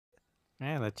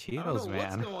Man, the I Cheetos, don't know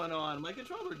man. what's going on. My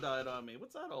controller died on me.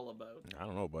 What's that all about? I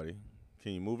don't know, buddy.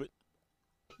 Can you move it?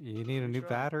 You need a new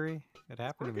battery? It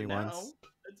happened to me once.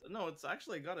 No, it's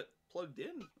actually got it plugged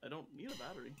in. I don't need a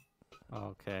battery.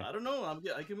 Okay. I don't know.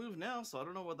 I can move now, so I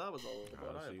don't know what that was all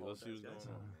about. Let's see what's going on,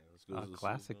 man. Let's go.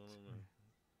 Classic.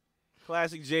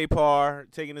 Classic J Par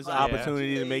taking this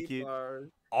opportunity to make it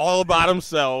all about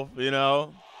himself, you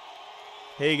know.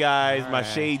 Hey guys, my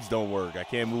shades don't work. I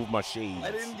can't move my shades.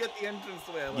 I didn't get the entrance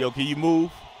the way I like. Yo, can you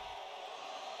move?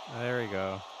 There we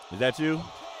go. Is that you?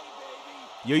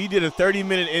 Yo, you did a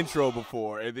 30-minute intro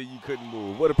before, and then you couldn't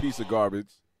move. What a piece of garbage.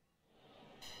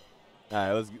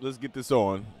 All right, let's get this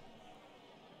on.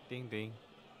 Ding, ding.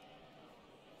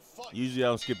 Usually I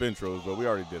don't skip intros, but we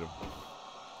already did them.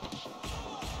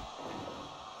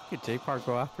 Look at J-Par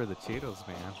go after the Cheetos,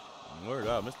 man. Word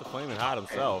up, Mr. Flamin' Hot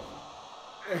himself.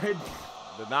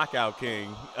 The knockout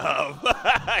king of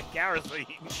Kerosene.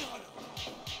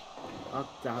 Oh,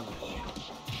 damn it.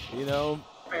 You know,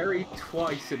 buried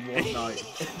twice in one night.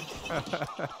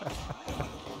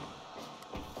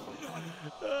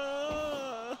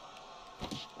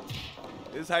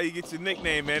 This is how you get your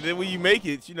nickname, man. Then when you make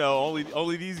it, you know,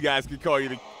 only these guys can call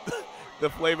you the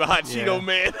Flavor Hot Cheeto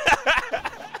Man.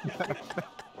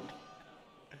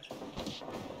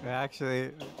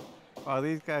 Actually, while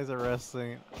these guys are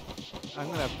wrestling, I'm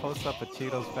going to post up a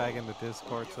Cheetos bag in the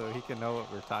Discord so he can know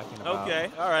what we're talking about. Okay,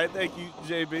 all right. Thank you,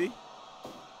 JB.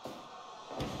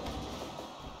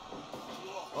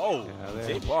 Oh, yeah,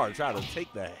 J-Bar trying to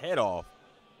take the head off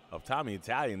of Tommy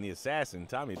Italian, the assassin.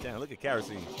 Tommy Italian, look at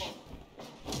Kerosene.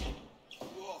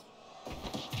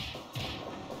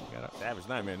 Savage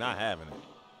Nightmare not having it.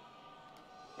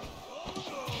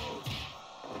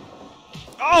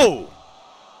 Oh!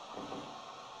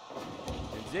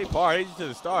 And J-Par, Agent to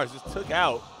the Stars, just took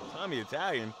out Tommy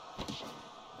Italian.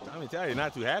 Tommy Italian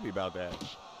not too happy about that.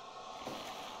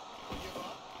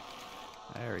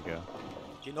 There we go.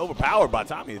 Getting overpowered by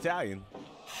Tommy Italian.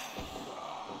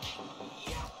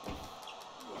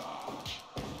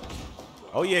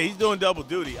 Oh, yeah, he's doing double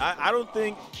duty. I don't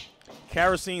think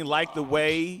Kerosene liked the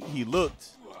way he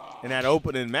looked in that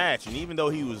opening match. And even though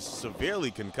he was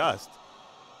severely concussed,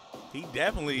 he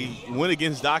definitely went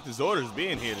against doctor's orders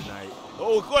being here tonight.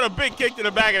 Oh, what a big kick to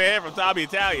the back of the head from Tommy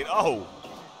Italian. Oh.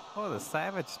 Oh, the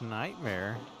Savage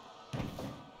Nightmare.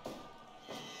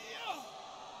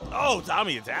 Oh,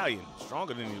 Tommy Italian.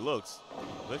 Stronger than he looks.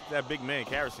 Look at that big man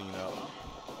Kerosene up.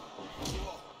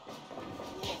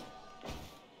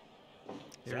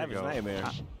 Savage Nightmare.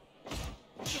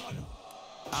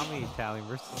 Tommy Italian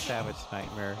versus Savage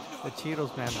Nightmare. The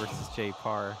Cheetos Man versus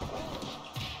J-Par.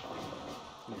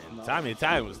 Tommy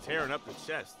Italian was tearing up the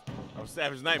chest of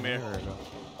Savage Nightmare. There we go.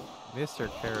 Mr.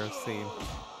 Kerosene.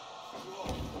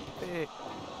 Big.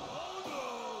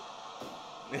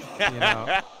 You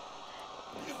know.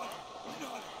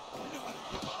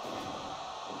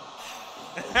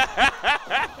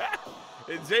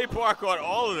 And J-Par caught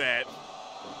all of that.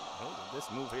 Oh,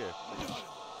 this move here.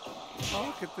 Oh,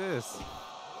 look at this.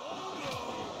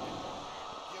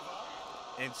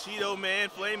 And Cheeto Man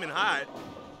Flamin' Hot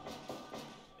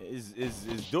is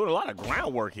doing a lot of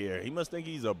groundwork here. He must think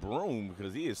he's a broom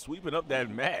because he is sweeping up that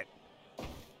mat.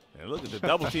 And look at the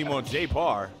double team on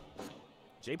J-Par.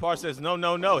 J-Par says, no,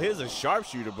 no, no. Here's a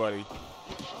sharpshooter, buddy.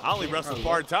 I only wrestle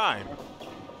part-time.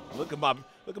 Look at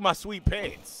my sweet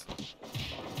pants.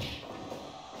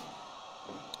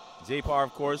 J-Par,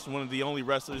 of course, one of the only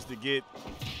wrestlers to get,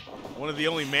 one of the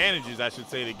only managers, I should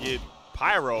say, to get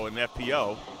pyro in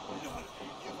FPO.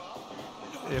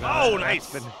 Oh,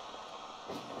 nice.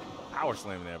 Power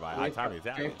slamming there by Tommy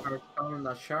Italian. J-Par calling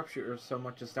that sharpshooter so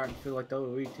much it's starting to feel like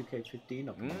WWE 2K15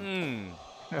 up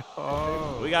there.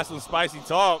 Oh. We got some spicy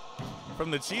talk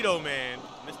from the Cheeto Man,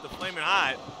 Mr. Flamin'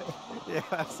 Hot. Yeah,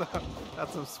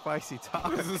 that's some spicy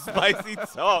talk. This is spicy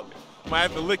talk. Might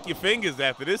have to lick your fingers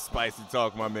after this spicy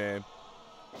talk, my man.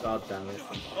 God damn it.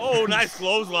 Oh, nice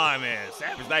clothesline, man.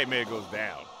 Savage Nightmare goes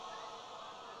down.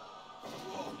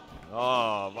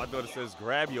 Oh, my daughter says,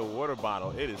 grab your water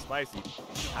bottle. It is spicy.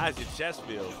 How's your chest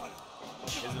feel?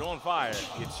 Is it on fire?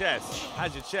 Your chest.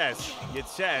 How's your chest? Your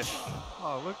chest.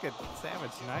 Oh, look at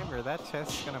Savage Nightmare. That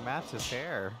chest is going to match his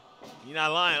hair. You're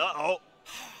not lying. Uh-oh.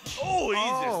 Oh,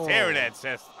 he's just tearing that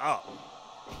chest up.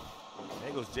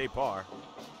 There goes J-Par.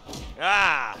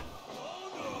 Ah.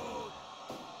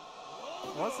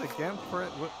 Once again,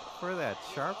 for that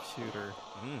sharpshooter.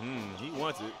 He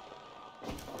wants it.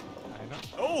 I know.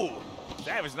 Oh,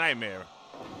 Savage Nightmare.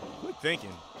 Good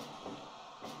thinking.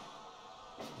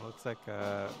 Looks like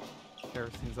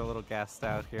Kerosene's a little gassed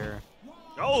out here.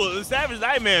 Oh, the Savage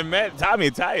Nightmare met Tommy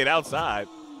Italian outside.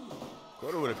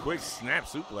 Cotto with a quick snap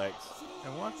suplex.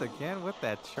 And once again with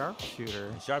that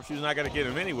sharpshooter. Sharpshooter's not going to get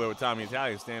him anywhere with Tommy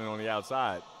Italian standing on the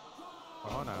outside.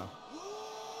 Oh, no.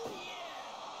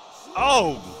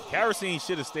 Oh, Kerosene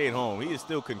should have stayed home. He is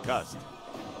still concussed.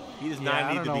 He does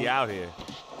not need to be out here.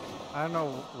 I don't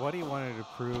know what he wanted to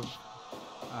prove.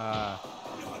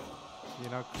 You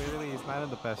know, clearly he's not in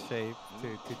the best shape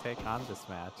to take on this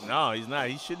match. No, he's not.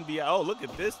 He shouldn't be. Oh, look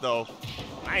at this, though.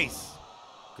 Nice.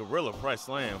 Gorilla press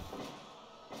slam.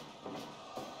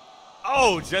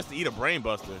 Oh, just to eat a brain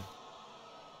buster.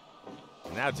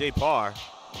 And now Jay Parr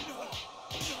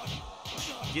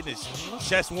getting his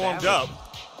chest warmed up.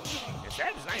 It's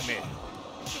Savage Nightmare.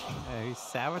 Yeah, he's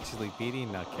savagely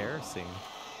beating Kerosene.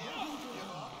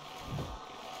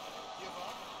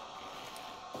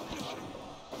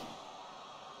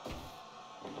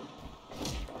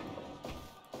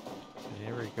 And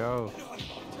here we go.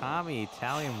 Tommy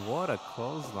Italian, what a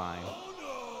clothesline.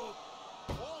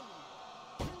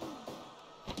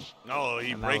 Oh,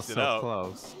 he And breaks that was it so up.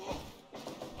 Close.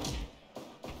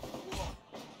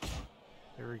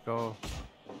 Here we go.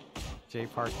 Jay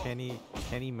Park, can he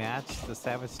match the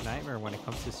Savage Nightmare when it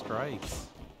comes to strikes?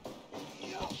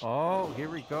 Oh, here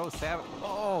we go. Savage.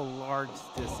 Oh, large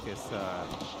discus.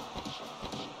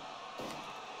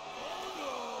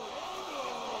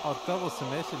 Oh, double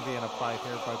submission being applied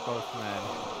here by both men.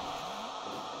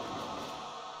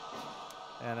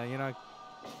 And, you know, it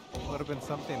would have been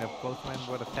something if both men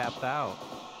would have tapped out.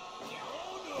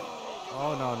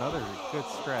 Oh, no, another good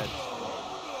stretch.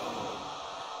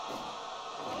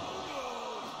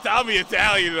 Tommy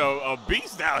Italian, a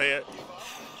beast out here.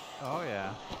 Oh,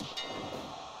 yeah.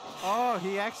 Oh,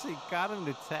 he actually got him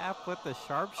to tap with the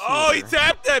sharpshooter. Oh, he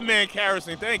tapped that man,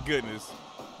 Kerosene. Thank goodness.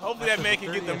 Hopefully That's that man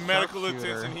can get the dirtiest medical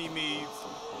sharpshooter. attention he needs.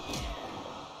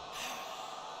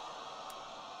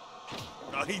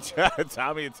 Oh, he tried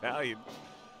Tommy Italian.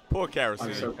 Poor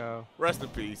Kerosene. There you go. Rest in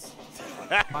peace.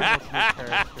 Final three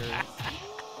characters.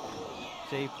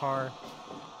 Jay Parr,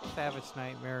 Savage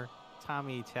Nightmare,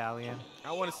 Tommy Italian.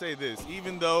 I want to say this,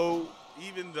 even though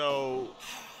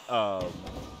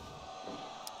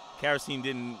Kerosene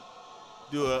didn't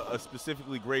do a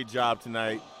specifically great job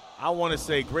tonight, I want to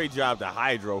say great job to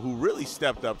Hydro, who really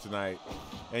stepped up tonight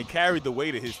and carried the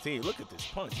weight of his team. Look at this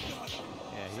punch.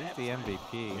 Yeah, he's the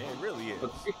MVP. Yeah, it really is.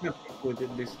 But speaking of people who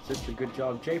did this, just a good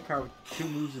job. Jay Power with 2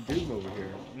 moves of doom over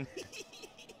here.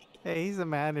 Hey, he's a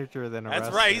manager than a wrestler.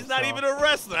 That's right. He's not so even a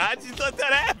wrestler. I just let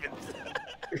that happen.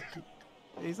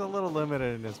 He's a little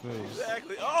limited in his moves.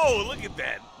 Exactly. Oh, look at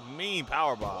that mean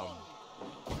power bomb.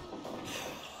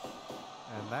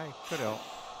 And that could have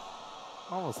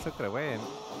almost took it away. And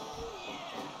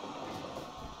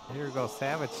here we go,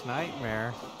 Savage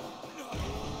Nightmare.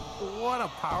 What a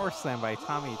power slam by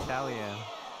Tommy Italian.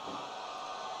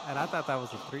 And I thought that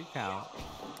was a 3 count.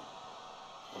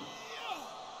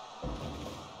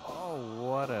 Oh,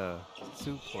 what a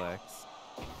suplex.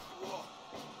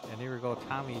 And here we go,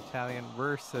 Tommy Italian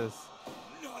versus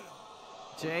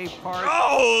Jay Park.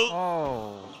 Oh!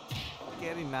 Oh,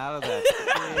 getting out of that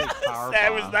big power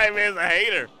Savage bomb. Nightmare's a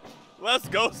hater. Let's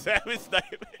go, Savage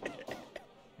Nightmare.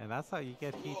 And that's how you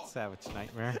get heat, Savage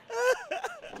Nightmare.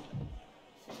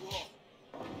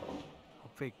 A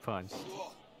big punch.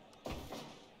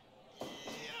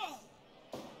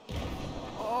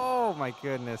 Oh my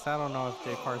goodness. I don't know if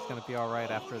Jay Park's going to be all right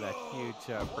after that huge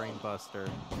brain buster.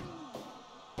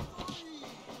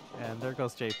 And there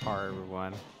goes Jay Parr,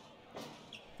 everyone.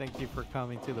 Thank you for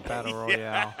coming to the Battle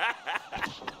Royale.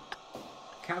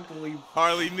 Can't believe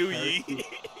Harley knew ye.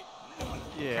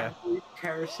 Yeah. Can't believe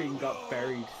Kerosene got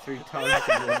buried 3 times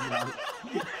in 1 round.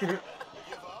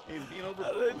 He's being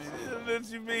overbooked, man. What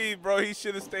you mean, bro? He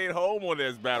should have stayed home on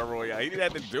this Battle Royale. He didn't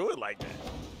have to do it like that.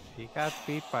 He got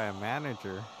beat by a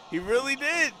manager. He really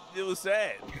did. It was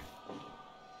sad.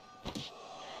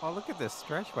 Oh, look at this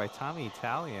stretch by Tommy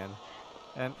Italian.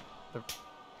 And the,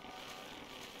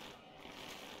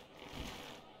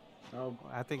 Oh,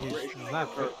 I think he's not.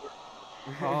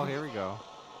 Oh, here we go.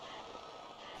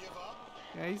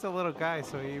 Yeah, he's a little guy,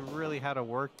 so he really had to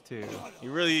work to.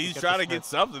 He's trying to get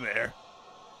something there.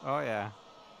 Oh yeah.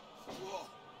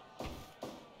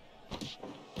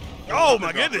 Oh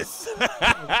my goodness.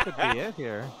 This could be it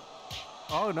here.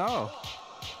 Oh no.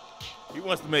 He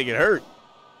wants to make it hurt.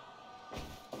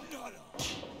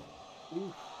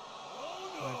 Went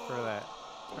for that.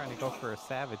 Trying to go for a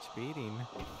savage beating.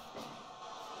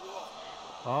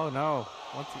 Oh no.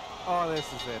 Oh, this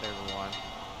is it, everyone.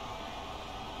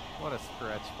 What a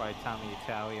stretch by Tommy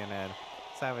Italian, and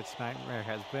Savage Nightmare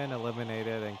has been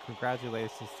eliminated. And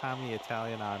congratulations, Tommy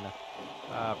Italian, on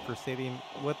proceeding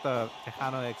with the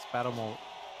Tejano X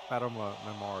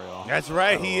Memorial. That's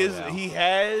right. Royale. He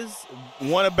has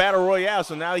won a Battle Royale,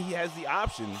 so now he has the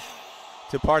option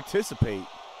to participate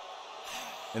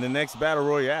in the next Battle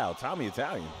Royale. Tommy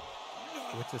Italian.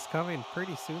 Which is coming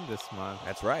pretty soon this month.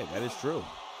 That's right. That is true.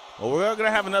 Well, we're going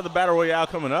to have another Battle Royale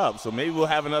coming up, so maybe we'll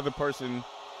have another person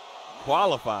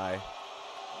qualify.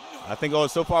 I think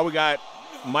so far we got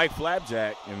Mike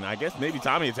Flapjack, and I guess maybe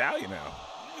Tommy Italian now.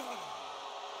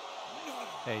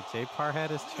 Hey, J Par had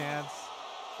his chance.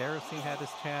 Kerosene had his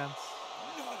chance.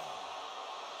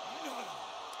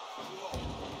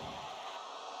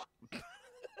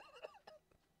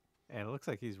 And it looks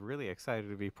like he's really excited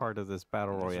to be part of this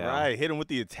Battle Royale. That's right. Hit him with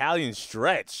the Italian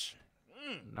stretch.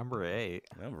 Number 8.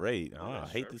 Number 8. Oh, I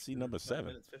hate to see number 7.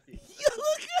 Minutes 50.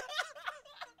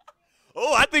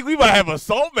 Oh, I think we might have a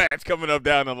salt match coming up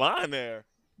down the line there.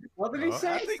 What did he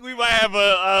say? I think we might have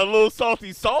a little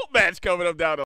salty salt match coming up down the